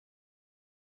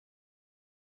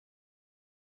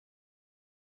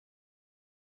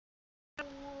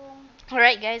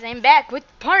Alright guys, I'm back with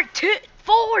part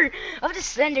 4 of the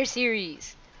Slender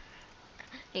series.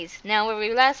 Now where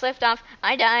we last left off,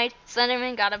 I died,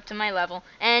 Slenderman got up to my level,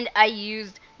 and I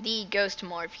used the ghost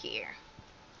morph here.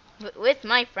 With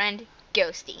my friend,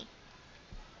 Ghosty.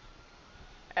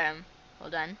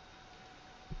 Hold on.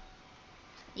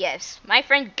 Yes, my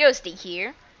friend Ghosty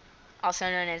here, also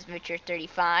known as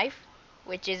Richard35,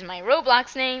 which is my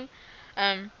Roblox name.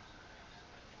 But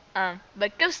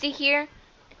Ghosty here,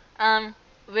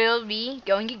 will be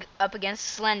going up against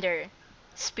Slender.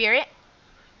 Spirit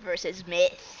versus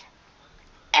myth.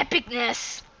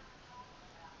 Epicness!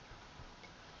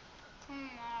 Come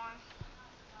on.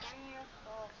 Give me your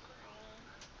full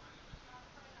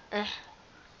Uh,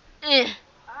 green. uh,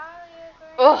 Are you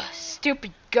green? oh,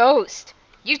 stupid ghost!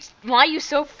 Why are you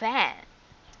so fat?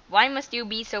 Why must you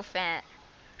be so fat?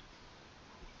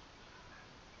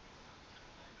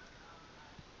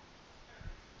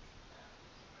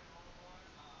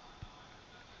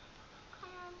 Come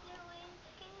on, Bluey.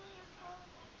 Give me your full.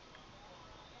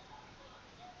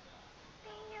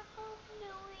 Give me your full,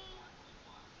 Bluey.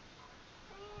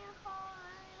 Give me your full.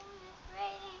 I'm just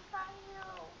waiting for you.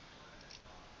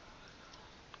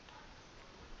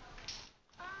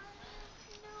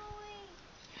 Bluey.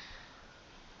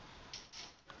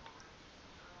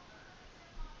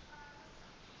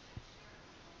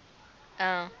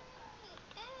 Oh.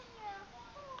 Give me your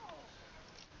full.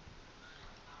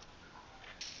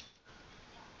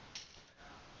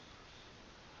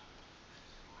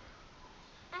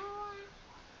 I want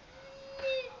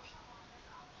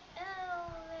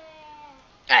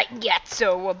over. I get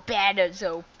so a bad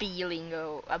feeling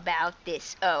about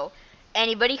this.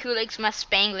 Anybody who likes my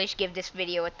Spanglish, give this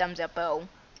video a thumbs up.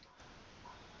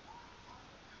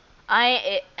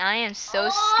 I am so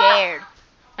scared.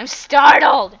 I'm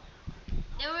startled.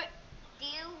 You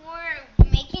were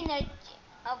making a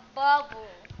bubble.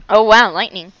 Oh wow,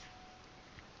 lightning.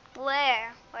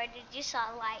 Where? Where did you saw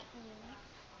lightning?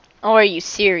 Oh, are you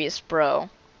serious, bro?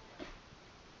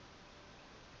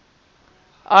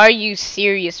 Are you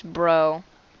serious, bro?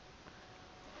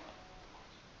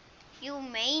 You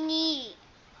many.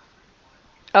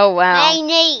 Oh wow.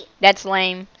 Many. That's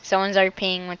lame. Someone's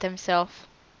RPing with himself.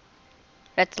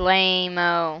 That's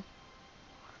lame-o.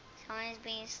 Someone's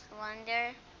being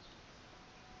slender.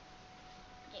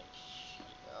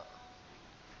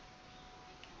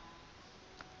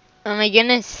 Oh my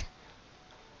goodness.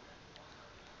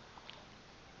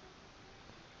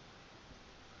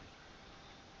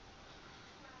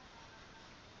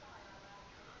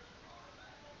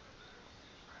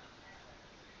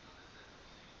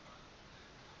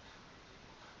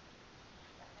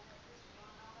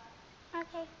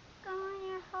 Okay, go on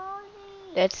your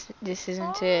holding. This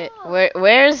isn't it.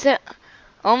 Where's the...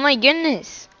 Oh my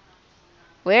goodness.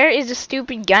 Where is the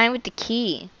stupid guy with the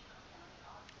key?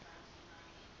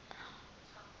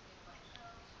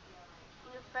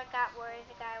 You forgot where's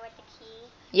the guy with the key?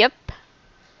 Yep.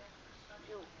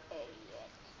 You idiot.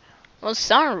 Well,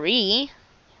 sorry.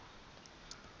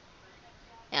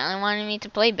 Alan wanted me to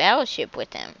play Battleship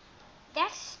with him.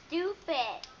 That's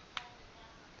stupid.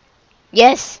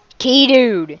 Yes, key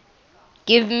dude.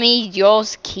 Give me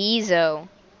yours keys, though.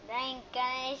 Thank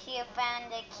goodness you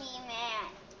found the key,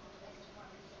 man.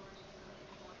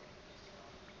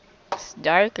 It's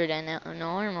darker than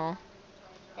normal.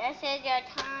 This is your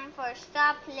time for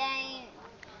stop playing.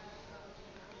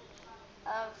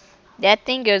 That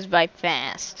thing goes by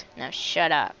fast. Now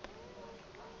shut up.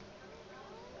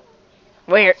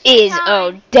 Where is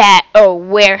that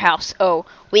warehouse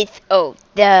with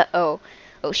the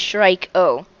strike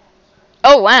oh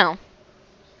wow.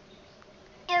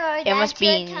 It must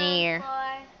be near.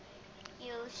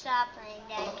 You stop playing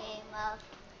that game of.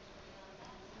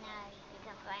 Now you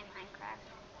can play Minecraft.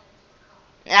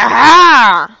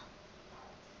 Aha!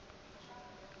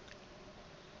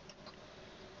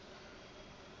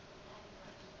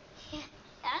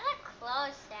 That was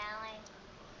close, Sally.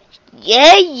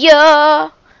 Yeah.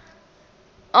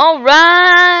 All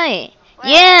right.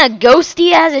 Yeah,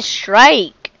 Ghosty has a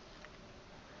strike.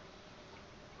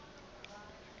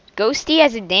 Ghosty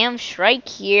has a damn strike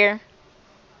here.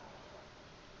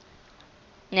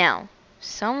 Now,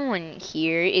 someone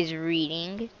here is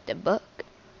reading the book.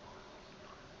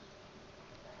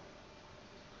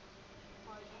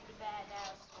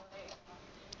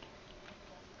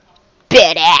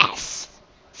 Badass.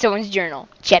 Someone's journal,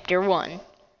 chapter 1.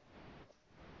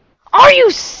 Are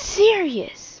you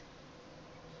serious?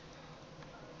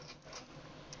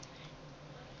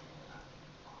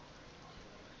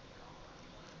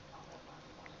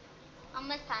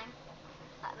 Almost time.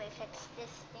 Let me fix this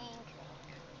thing.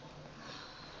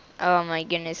 Oh my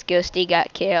goodness, Ghosty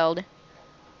got killed.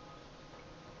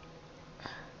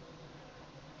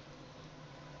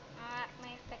 Let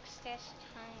me fix this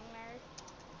timer.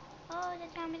 Oh, the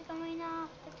time is going off.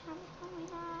 The time is going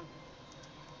off.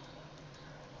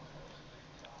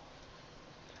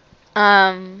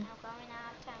 Now going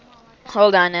off. Time over.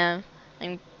 Hold on now.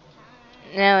 I'm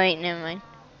Time no wait, never mind.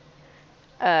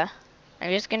 off. I'm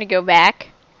just gonna go back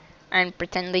and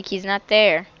pretend like he's not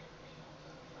there.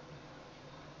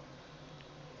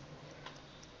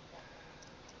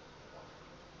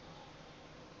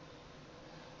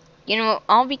 You know,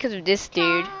 all because of this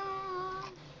dude.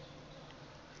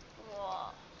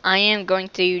 I am going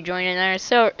to join another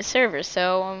server,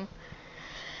 so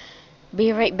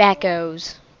be right back,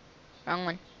 O's. Wrong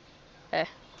one.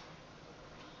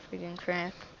 Freaking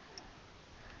crap.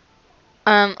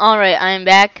 Alright, I'm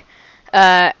back.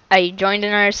 I joined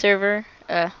another server.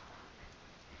 I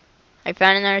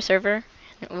found another server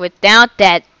without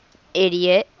that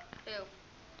idiot.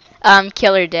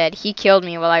 Killer dead. He killed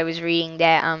me while I was reading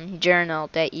that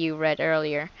journal that you read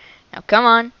earlier. Now come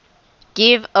on.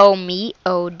 Give O me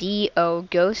O D O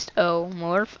ghost O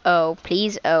morph O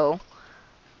please O.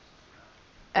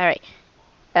 Alright.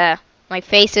 My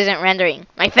face isn't rendering.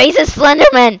 My face is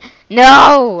Slenderman!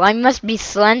 No! I must be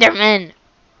Slenderman!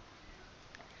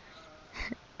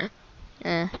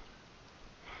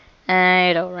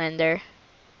 It'll render.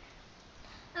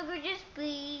 It would just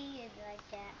be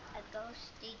like that. A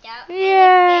ghost out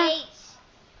Yeah. in your face.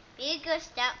 Be a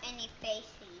ghost out in your face.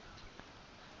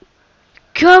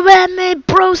 Come at me,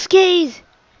 broskies!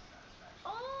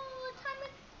 Oh,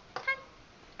 time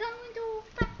going too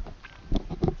fast.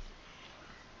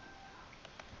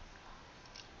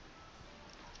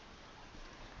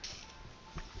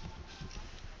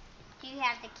 Do you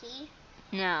have the key?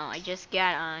 No, I just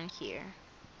got on here.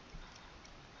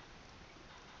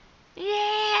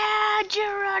 Yeah,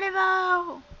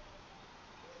 Geronimo!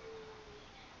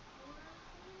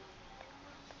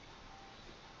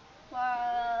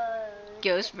 Whoa.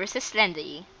 Ghost versus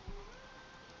Slendy.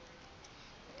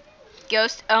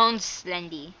 Ghost owns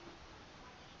Slendy.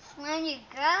 Slender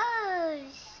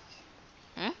Ghost.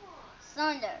 Hmm?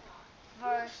 Slender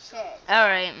versus.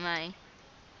 Alright, my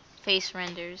face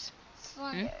renders.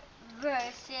 Slender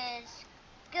versus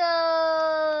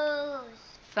Ghost.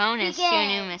 Phone has two Begin.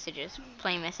 new messages.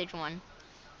 Play message 1.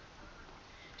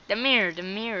 The mirror, the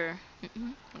mirror.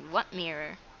 What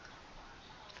mirror?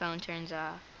 Phone turns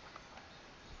off.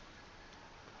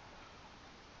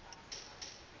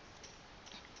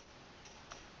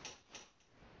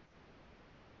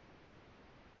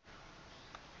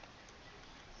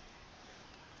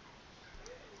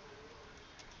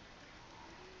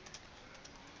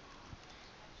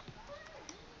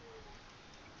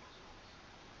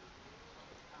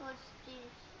 What's this?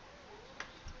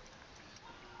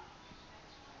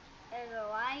 Hello,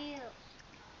 why are you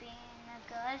being a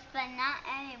ghost, but not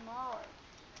anymore?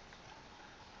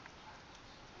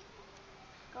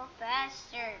 Go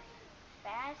faster.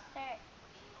 Faster.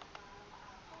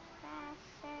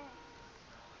 Faster.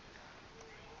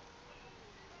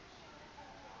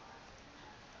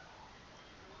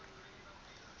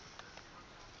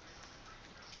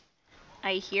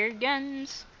 I hear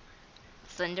guns.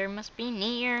 Slender must be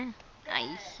near.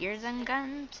 I hear them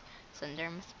guns. Slender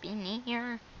must be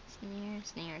near. Sneer,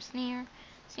 sneer, sneer.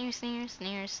 Sneer, sneer,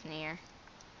 sneer, sneer.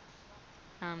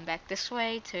 Back this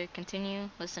way to continue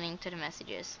listening to the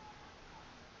messages.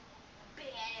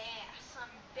 Badass. I'm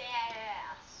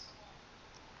badass.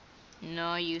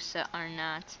 No, you are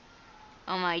not.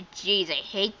 Oh my jeez, I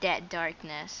hate that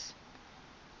darkness.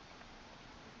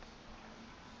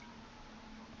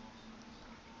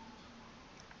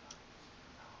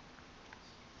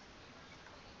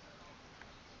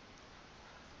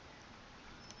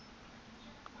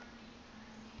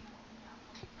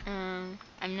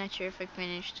 I'm not sure if I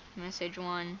finished message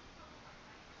 1.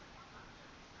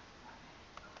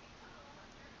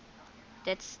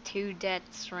 That's 2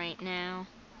 deaths right now.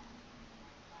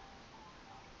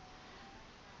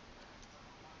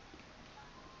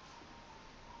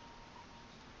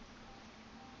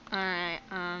 Alright,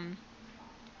 I'm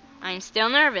still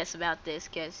nervous about this,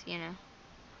 cause, you know,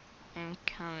 I'm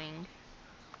coming.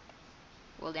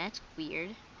 Well, that's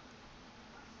weird.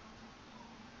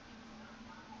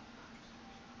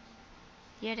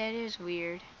 Yeah, that is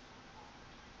weird.